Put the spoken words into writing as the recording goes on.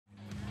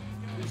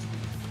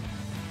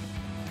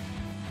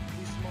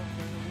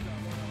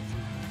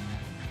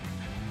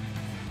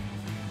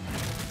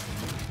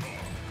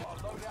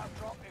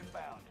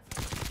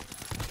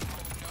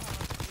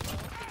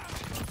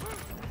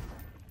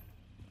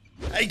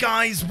Hey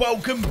guys,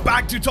 welcome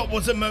back to Top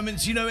Warzone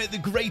Moments. You know it, the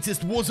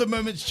greatest Warzone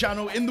Moments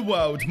channel in the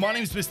world. My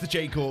name's Mr.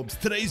 Jacobs.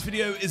 Today's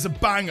video is a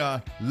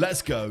banger.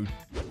 Let's go.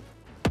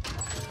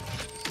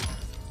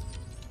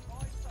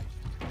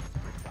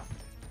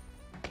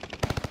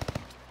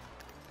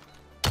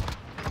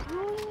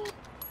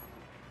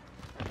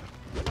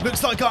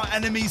 Looks like our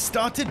enemies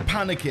started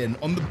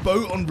panicking on the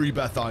boat on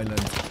Rebirth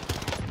Island.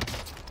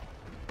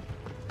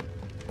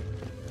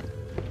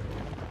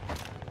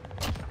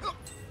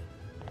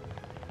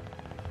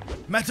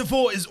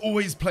 Metaphor is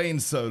always playing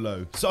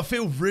solo, so I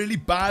feel really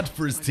bad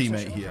for his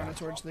teammate here.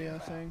 Towards the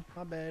thing.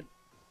 My bad.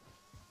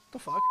 The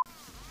fuck?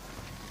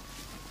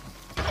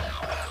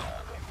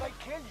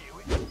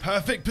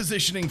 Perfect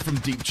positioning from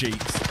Deep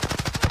Cheeks.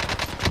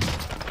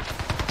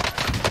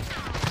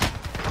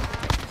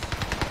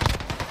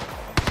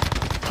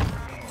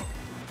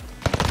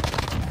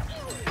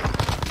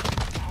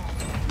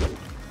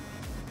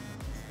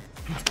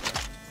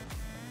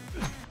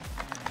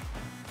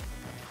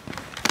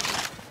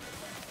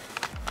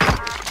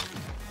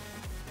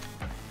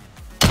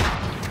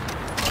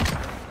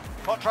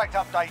 Contract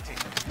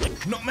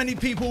updated. Not many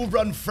people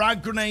run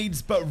frag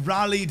grenades, but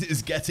Rallied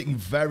is getting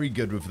very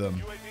good with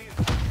them. UAV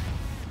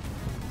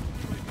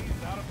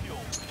is out of fuel.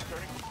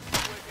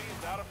 UAV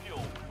is out of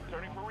fuel.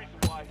 Turning for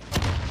resupply.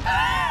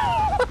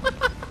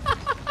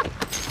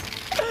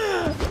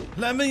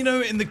 Let me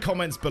know in the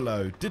comments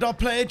below, did our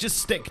player just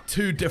stick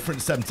two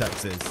different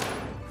Semtexes?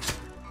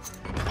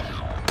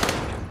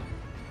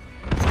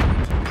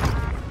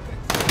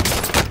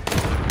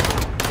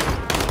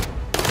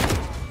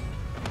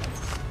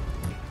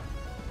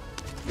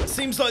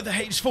 Seems like the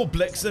H4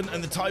 Blixen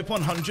and the Type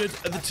 100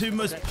 are the two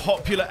most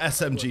popular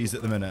SMGs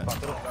at the minute.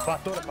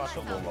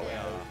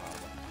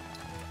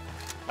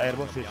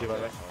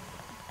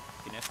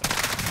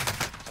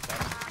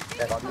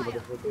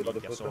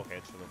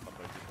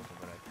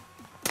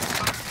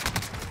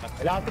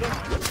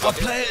 Our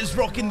player is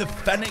rocking the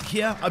Fennec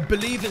here. I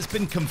believe it's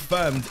been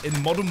confirmed in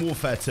Modern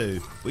Warfare 2,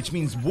 which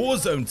means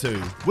Warzone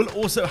 2 will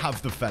also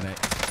have the Fennec.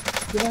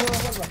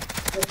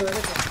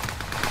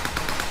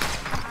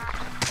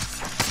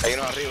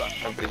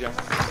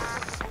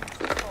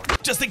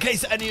 Just in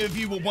case any of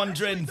you were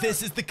wondering,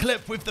 this is the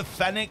clip with the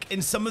Fennec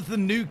in some of the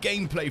new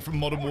gameplay from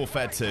Modern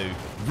Warfare 2.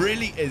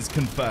 Really is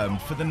confirmed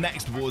for the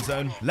next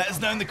Warzone. Let us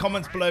know in the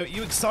comments below, are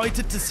you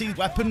excited to see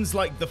weapons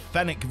like the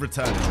Fennec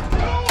return?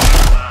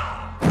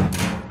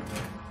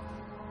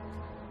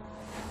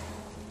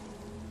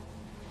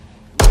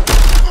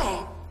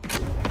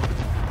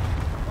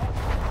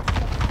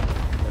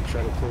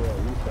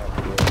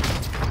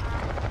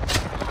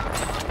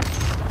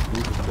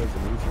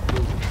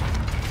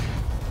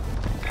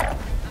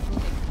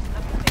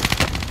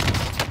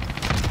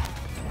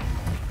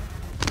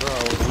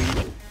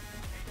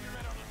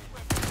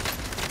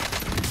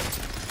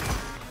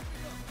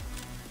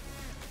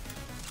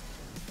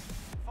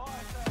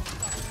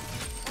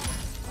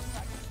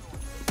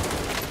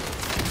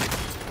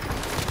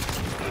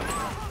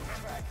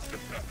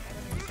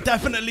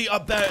 Definitely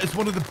up there as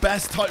one of the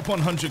best Type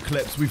 100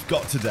 clips we've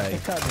got today.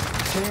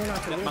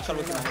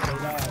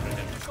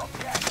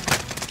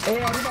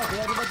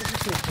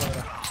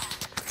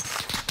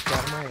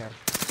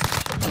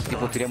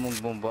 Tipo, tiramos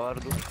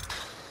bombardo.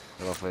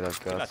 Ela foi da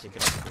casa.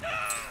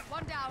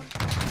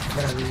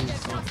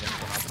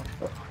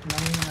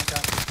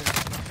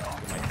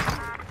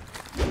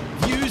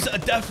 Views are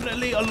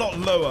definitely a lot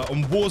lower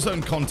on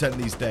Warzone content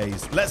these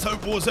days. Let's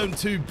hope Warzone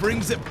 2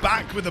 brings it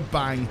back with a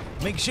bang.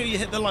 Make sure you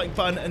hit the like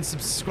button and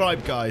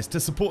subscribe, guys, to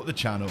support the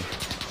channel.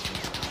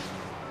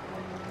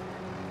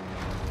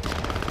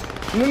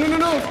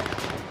 No.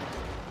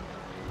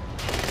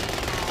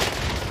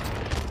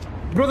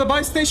 Bro, the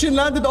buy station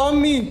landed on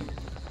me.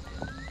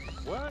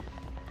 What?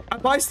 A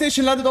buy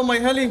station landed on my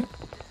heli.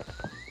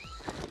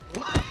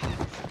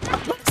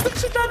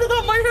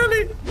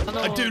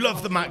 I do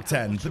love the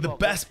MAC-10, but the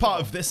best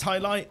part of this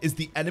highlight is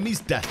the enemy's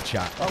death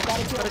chat.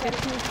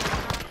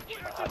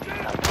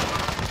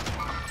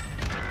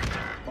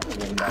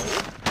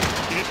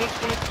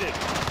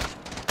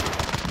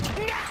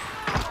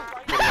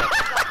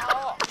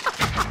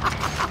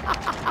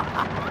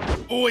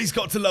 Always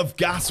got to love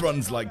gas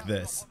runs like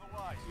this.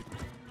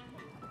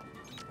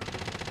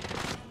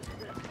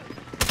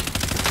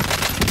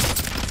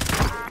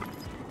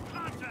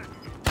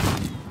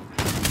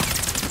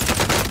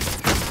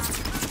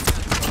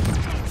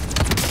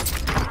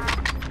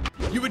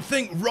 You would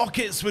think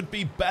rockets would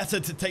be better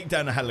to take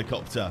down a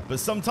helicopter, but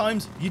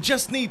sometimes you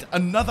just need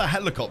another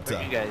helicopter.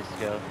 Where you guys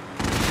go?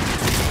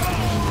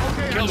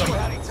 Kill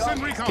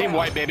them. Team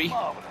white, baby.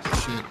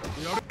 Shit.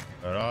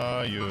 Where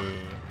are you?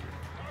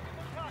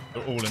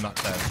 They're all in that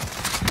tent.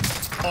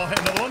 Oh, hit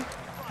another one.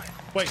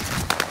 Wait.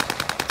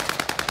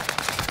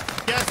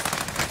 Yes.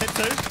 Hit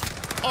two.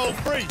 Oh,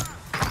 three.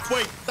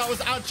 Wait, that was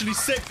actually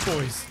sick,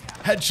 boys.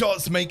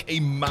 Headshots make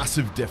a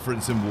massive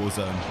difference in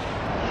Warzone.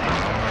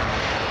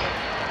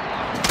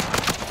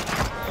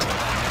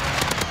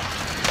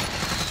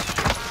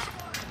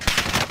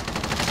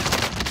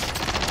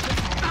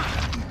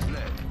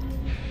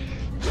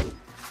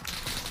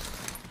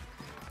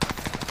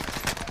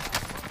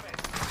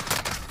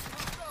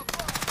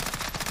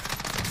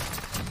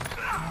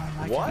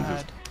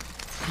 God.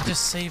 He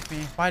just saved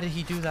me. Why did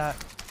he do that?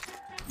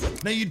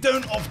 Now, you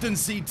don't often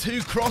see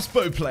two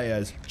crossbow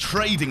players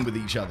trading with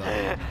each other.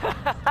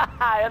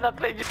 Eu não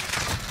aprendi.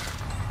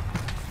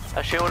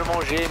 Achei um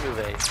irmão gêmeo,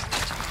 velho.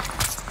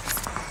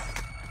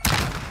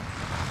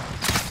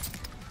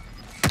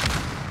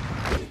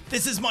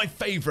 This is my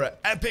favorite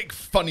epic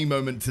funny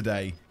moment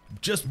today.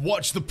 Just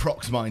watch the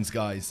prox mines,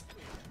 guys.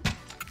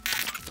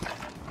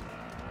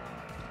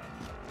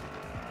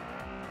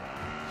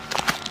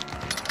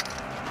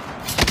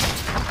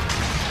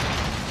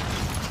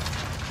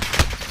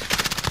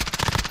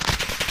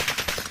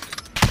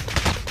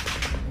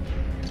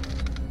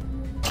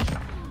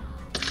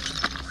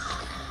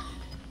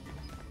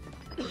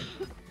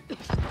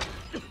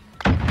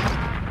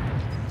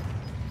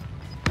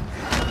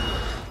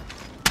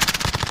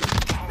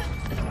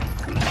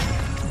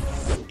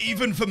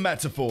 Even for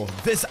metaphor,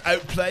 this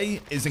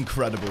outplay is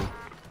incredible.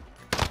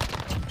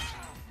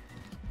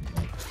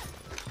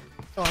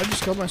 Oh, I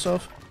just killed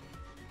myself.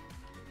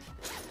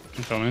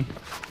 I'm coming.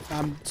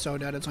 I'm so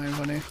dead, it's not even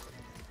funny.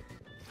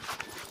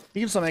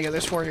 You can still make it.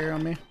 There's 4 here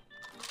on me.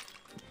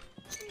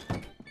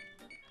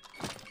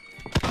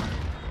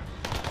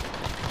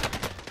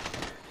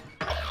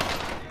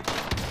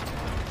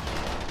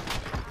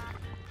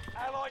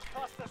 Allied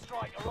cluster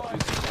strike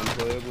arrived.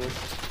 Unplayable.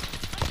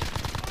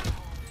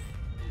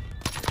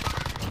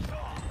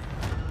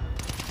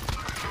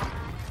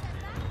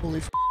 Holy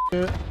f***.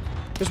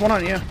 There's one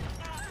on you.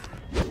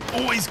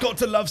 Always got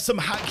to love some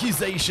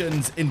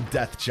accusations in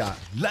death chat.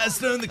 Let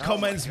us know in the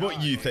comments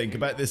what you think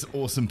about this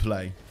awesome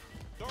play.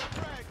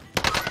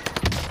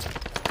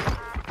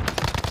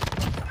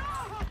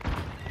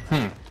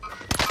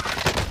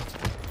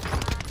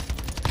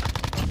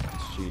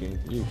 Cheating.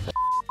 You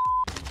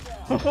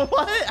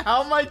What?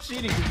 How am I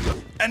cheating?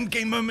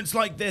 Endgame moments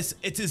like this,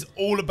 it is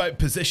all about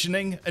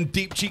positioning, and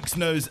Deep Cheeks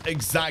knows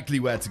exactly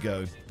where to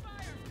go.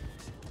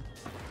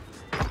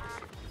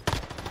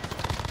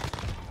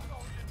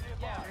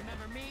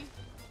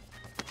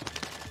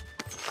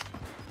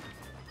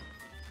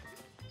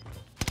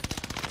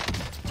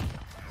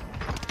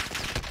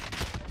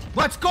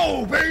 Let's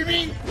go,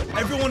 baby!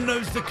 Everyone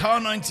knows the Kar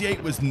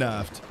 98 was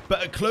nerfed,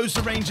 but at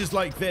closer ranges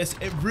like this,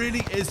 it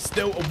really is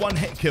still a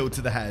one-hit kill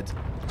to the head.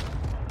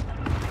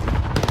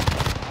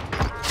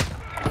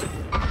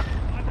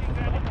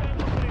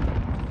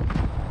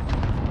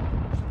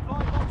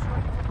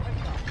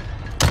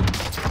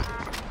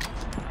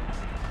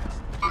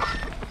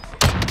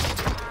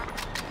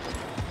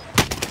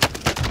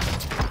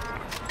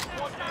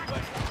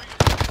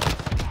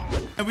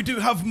 And we do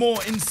have more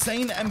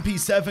insane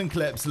MP7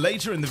 clips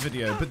later in the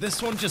video, but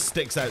this one just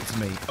sticks out to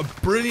me. A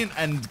brilliant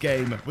end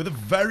game with a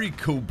very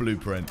cool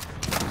blueprint.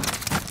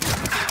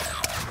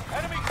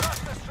 Enemy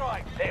cluster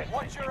strike.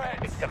 Watch your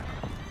heads.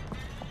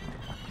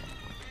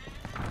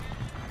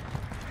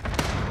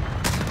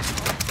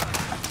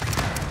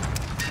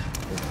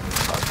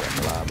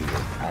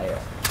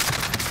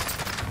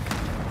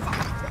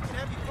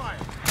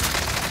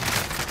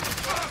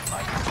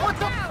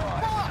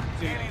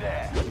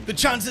 The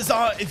chances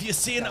are, if you're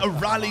seeing a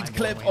rallied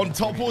clip on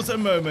Top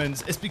Warzone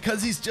Moments, it's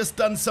because he's just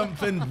done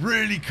something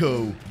really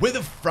cool with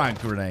a frag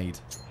grenade.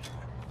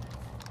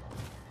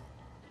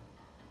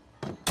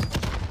 Why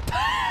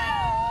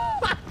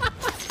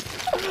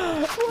did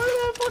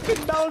I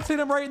fucking bouncing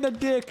him right in the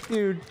dick,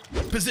 dude?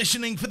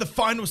 Positioning for the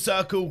final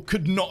circle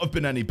could not have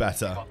been any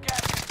better.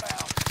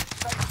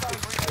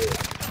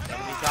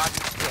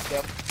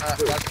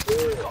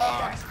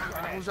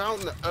 I was out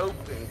in the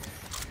open.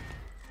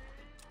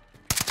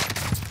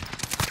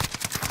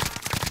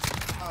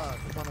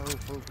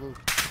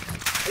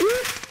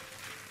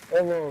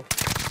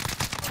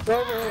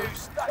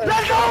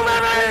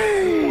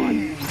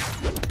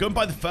 Going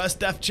by the first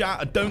death chat,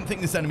 I don't think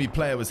this enemy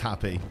player was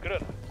happy.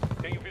 Good.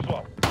 Take your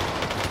visual.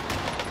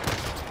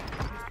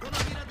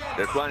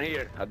 There's one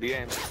here, at the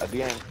end, at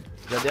the end.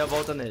 Já dei a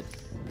volta nele.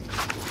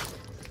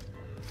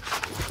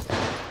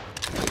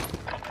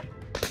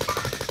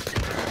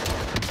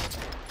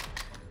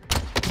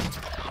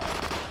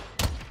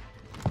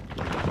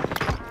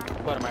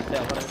 Bora,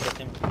 Marcelo, bora pra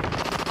cima.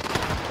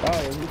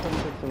 Ah, eu vi como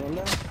você falou,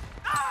 né?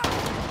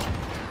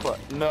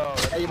 No,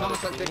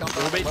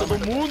 Derrubei todo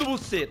mundo,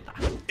 buceta.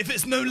 If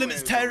it's No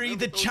Limits Terry,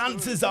 the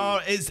chances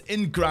are it's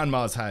in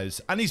Grandma's house,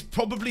 and he's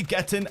probably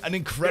getting an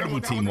incredible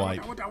team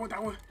wipe.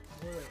 That one.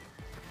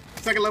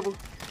 Second level.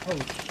 Oh,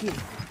 shit.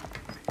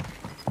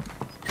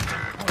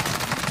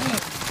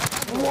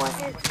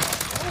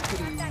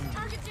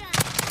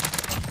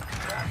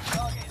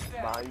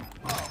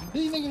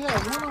 These niggas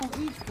have one on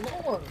each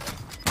floor.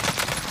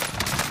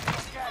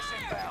 Gas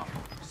inbound.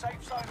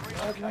 Safe zone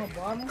That's one relocated.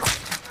 bottom.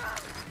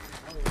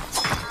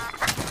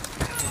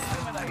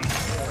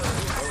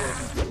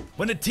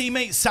 When a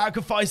teammate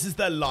sacrifices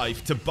their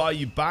life to buy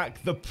you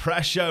back, the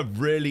pressure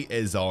really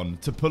is on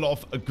to pull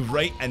off a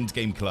great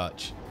endgame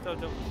clutch.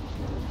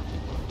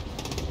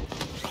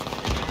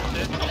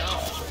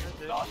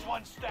 Last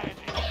one standing.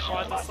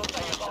 You must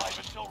stay alive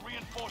until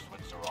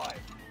reinforcements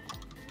arrive.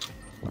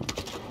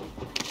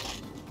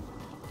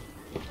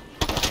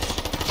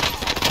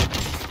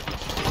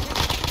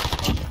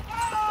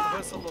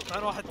 بالضبط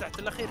انا واحد تحت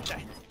الاخير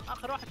تحت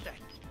اخر واحد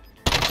تحت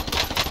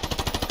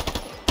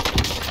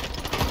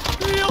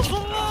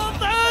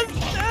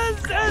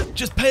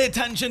Just pay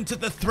attention to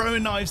the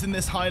throwing knives in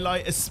this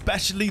highlight,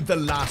 especially the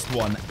last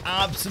one.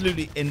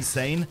 Absolutely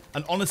insane.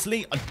 And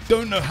honestly, I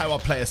don't know how our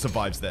player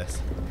survives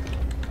this.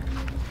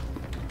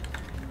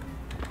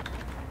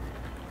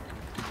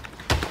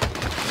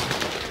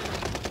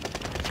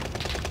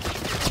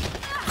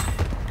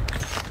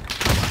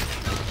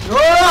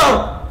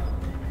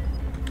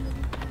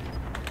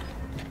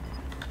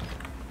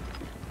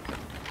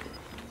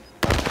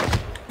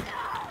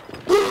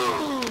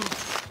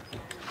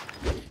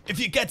 If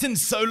you're getting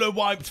solo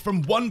wiped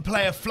from one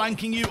player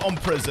flanking you on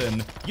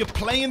prison, you're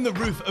playing the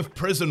roof of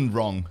prison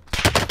wrong.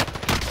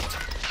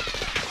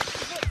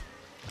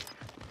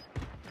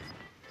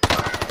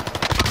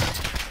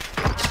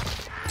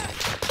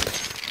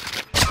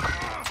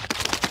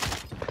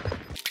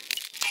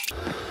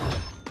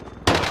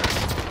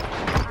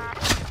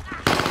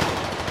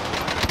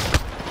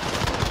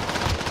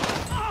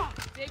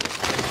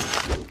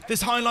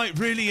 This highlight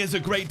really is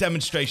a great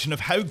demonstration of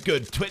how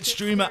good Twitch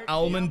streamer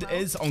Almond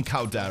is on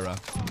Caldera.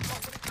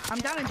 I'm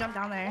down and jump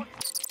down there.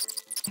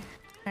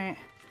 Alright.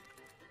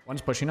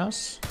 One's pushing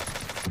us.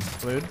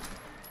 Glued.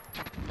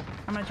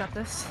 I'm gonna drop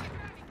this.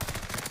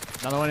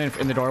 Another one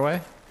in the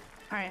doorway.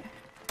 Alright.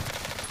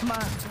 Come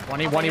on. One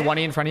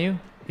in front of you.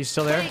 He's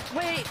still there.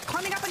 Wait.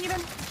 Climbing up on you,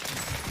 Ben.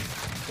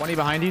 One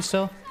behind you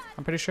still.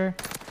 I'm pretty sure.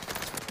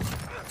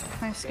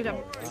 Nice. Good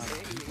job.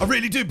 I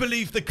really do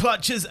believe the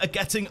clutches are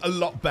getting a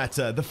lot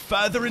better the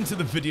further into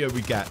the video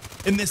we get.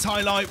 In this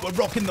highlight, we're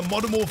rocking the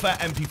Modern Warfare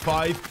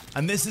MP5,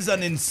 and this is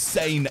an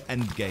insane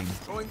endgame.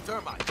 Throwing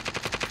thermite.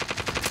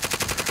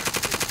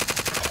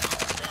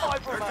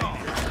 5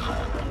 remaining.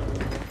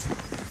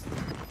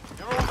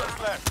 You're all that's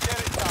left. Get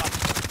it done.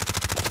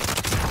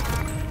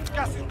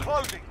 Gas is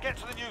closing. Get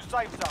to the new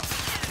safe zone.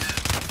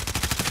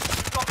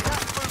 You've got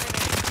gas moving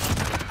in.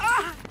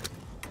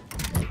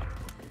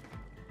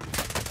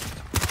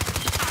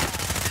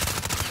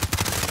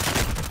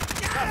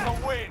 That's a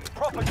win.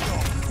 Proper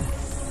job.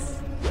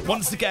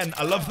 Once again,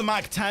 I love the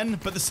Mac 10,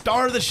 but the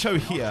star of the show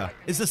here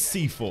is a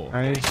C4.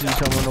 I need to see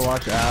someone to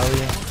watch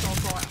Ali.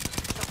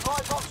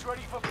 Supply box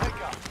ready for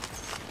pickup.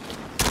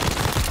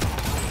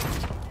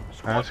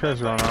 This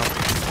guy's going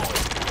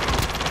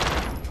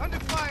off. Under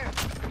fire.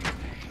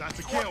 That's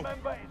a kill.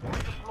 Member is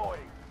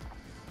redeploying.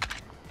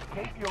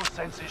 Keep your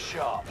senses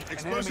sharp. An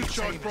enemy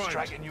team is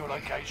tracking your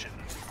location.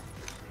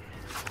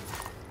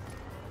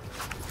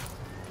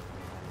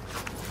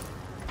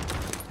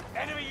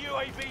 Enemy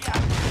UAV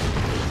active.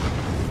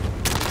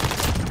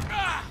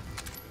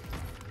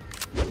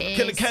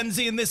 Killer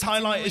Kenzie in this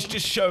highlight is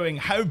just showing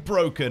how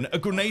broken a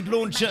grenade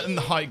launcher and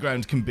the high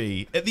ground can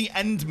be at the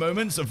end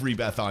moments of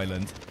Rebirth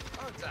Island.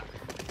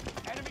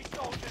 Enemy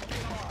soldiers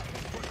nearby.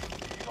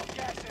 You've got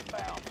gas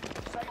inbound.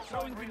 Safe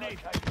zone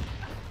relocated.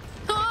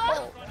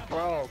 Oh,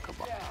 bro, come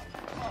on.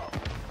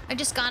 I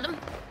just got him.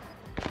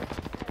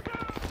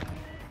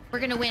 We're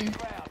gonna win.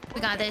 We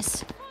got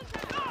this.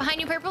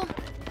 Behind you, Purple.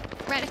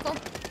 Radical. I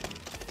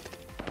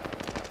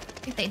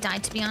think they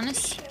died, to be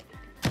honest.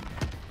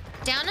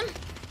 Down him.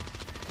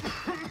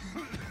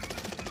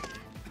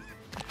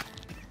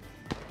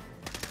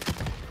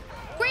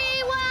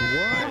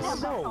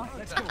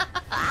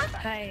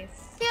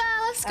 Nice. Yeah,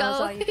 let's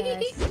go.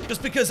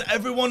 Just because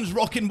everyone's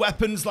rocking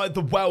weapons like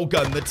the well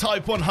gun, the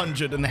Type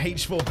 100 and the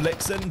H4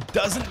 Blixen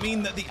doesn't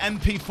mean that the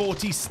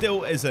MP40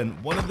 still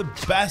isn't one of the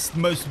best,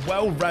 most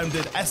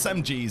well-rounded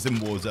SMGs in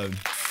Warzone.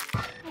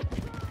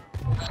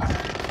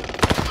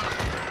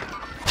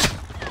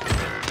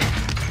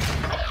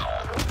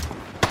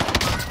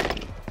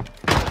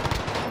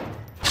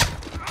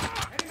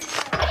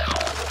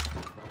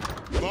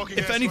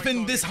 If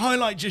anything, this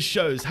highlight just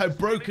shows how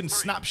broken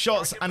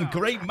snapshots and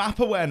great map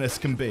awareness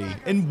can be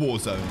in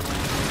Warzone.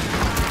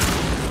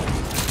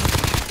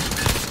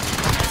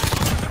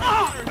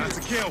 That's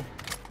a kill.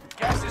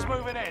 Gas is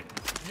moving in.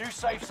 New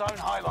safe zone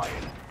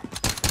highlighted.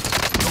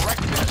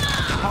 Directed.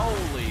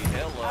 Holy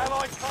hello.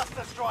 Allied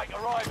cluster strike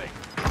arriving.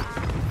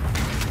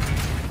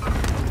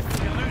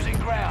 You're losing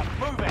ground.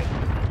 Move it.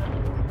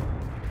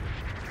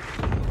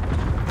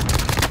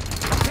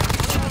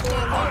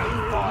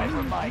 Five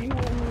remain.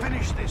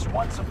 Finish this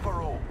once and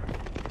for all.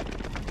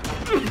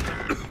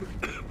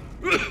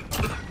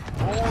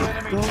 All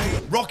enemy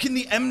teams. Rocking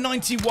the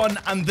M91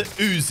 and the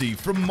Uzi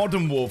from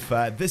Modern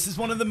Warfare, this is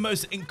one of the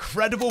most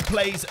incredible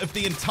plays of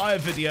the entire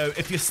video.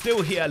 If you're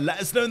still here, let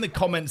us know in the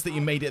comments that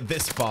you made it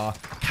this far.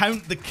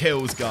 Count the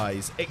kills,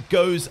 guys. It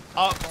goes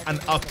up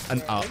and up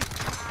and up.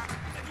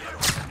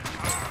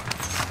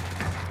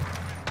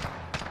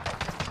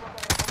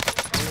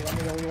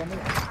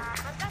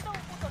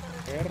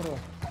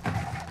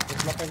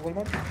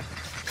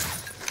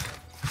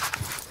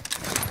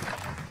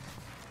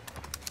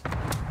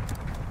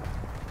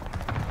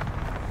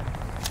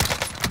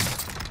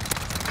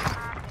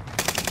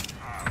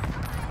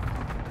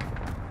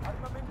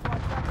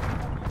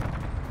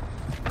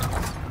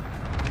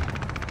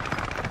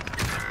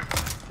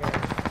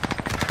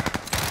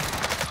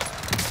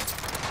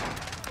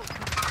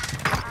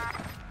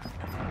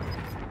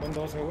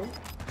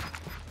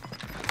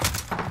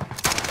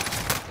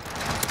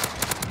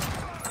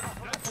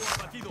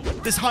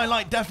 This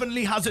highlight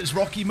definitely has its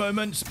rocky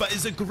moments, but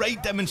is a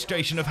great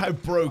demonstration of how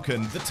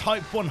broken the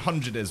Type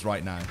 100 is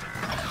right now.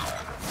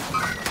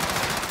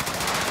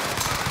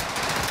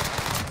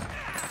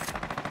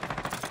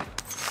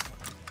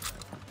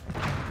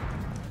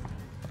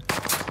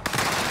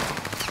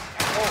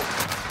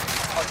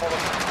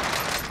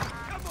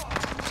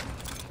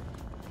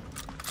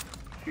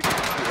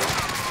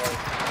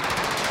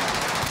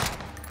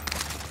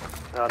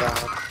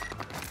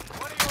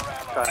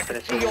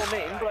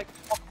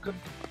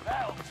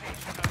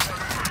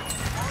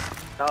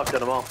 I've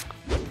done them all.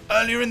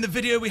 Earlier in the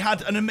video, we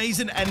had an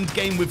amazing end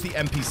game with the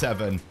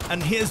MP7,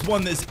 and here's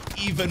one that's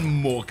even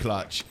more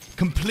clutch.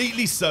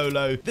 Completely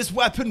solo, this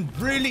weapon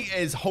really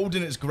is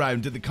holding its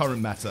ground in the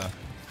current meta.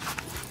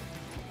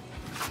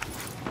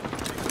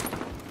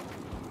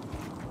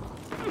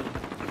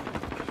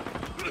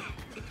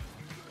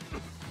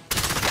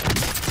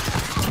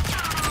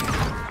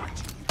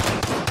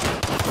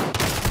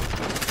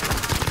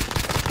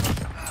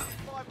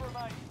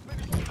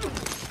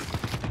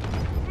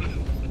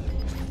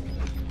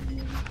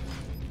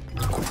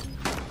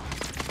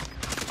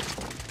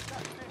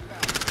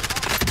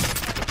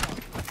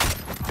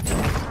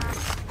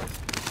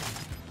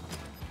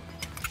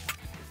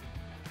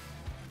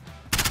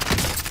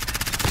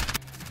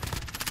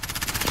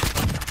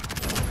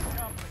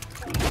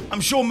 I'm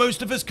sure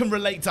most of us can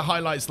relate to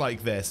highlights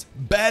like this.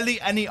 Barely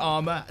any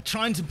armor,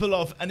 trying to pull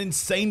off an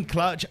insane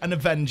clutch and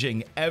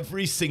avenging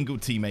every single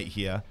teammate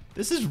here.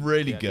 This is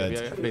really good.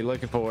 Yeah, be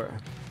looking for it.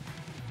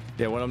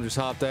 Yeah, one of them just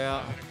hopped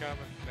out. They're coming.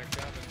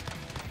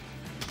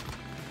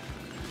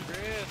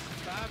 Chris,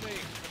 stop me.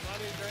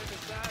 Somebody's right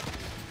beside me.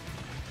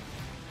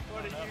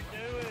 What are you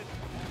doing?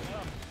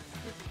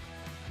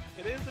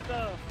 It is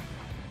enough.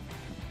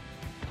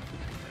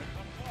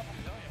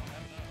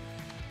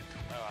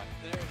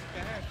 There's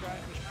cash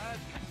right beside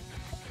me.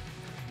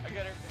 I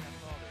got everything I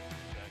saw there.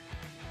 Okay.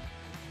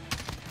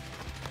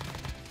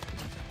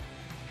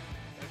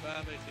 They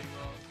find me too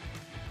long.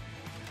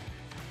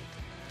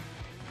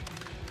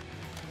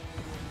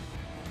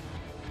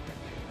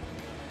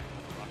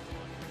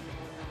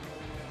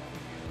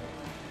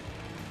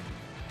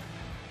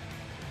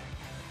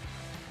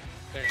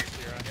 There you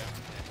see right now.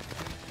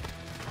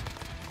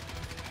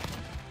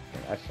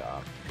 I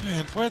shot.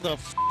 Man, where the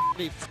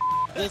did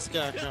this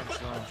guy come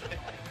from?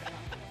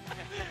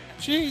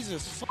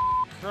 Jesus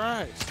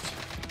Christ.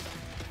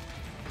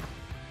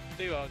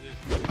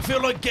 I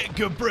feel like Get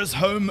Goodbra's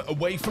home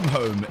away from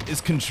home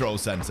is Control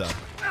Center.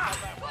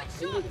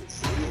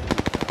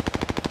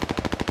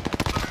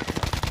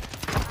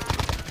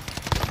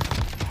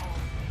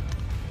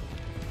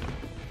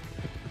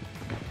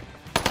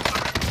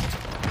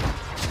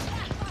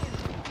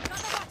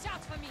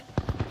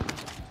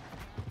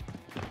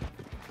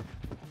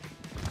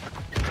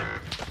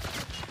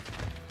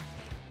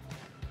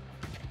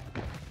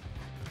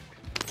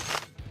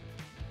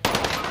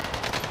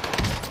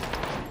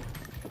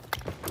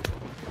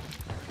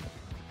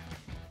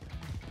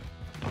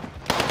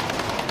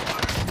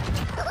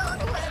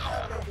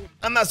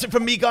 And that's it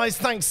from me, guys.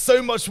 Thanks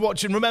so much for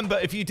watching. Remember,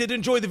 if you did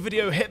enjoy the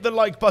video, hit the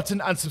like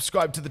button and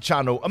subscribe to the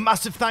channel. A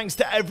massive thanks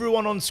to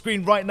everyone on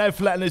screen right now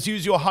for letting us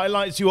use your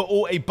highlights. You are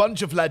all a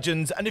bunch of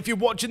legends. And if you're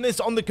watching this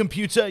on the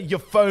computer, your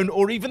phone,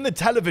 or even the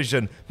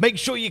television, make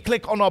sure you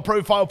click on our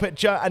profile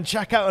picture and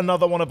check out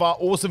another one of our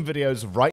awesome videos right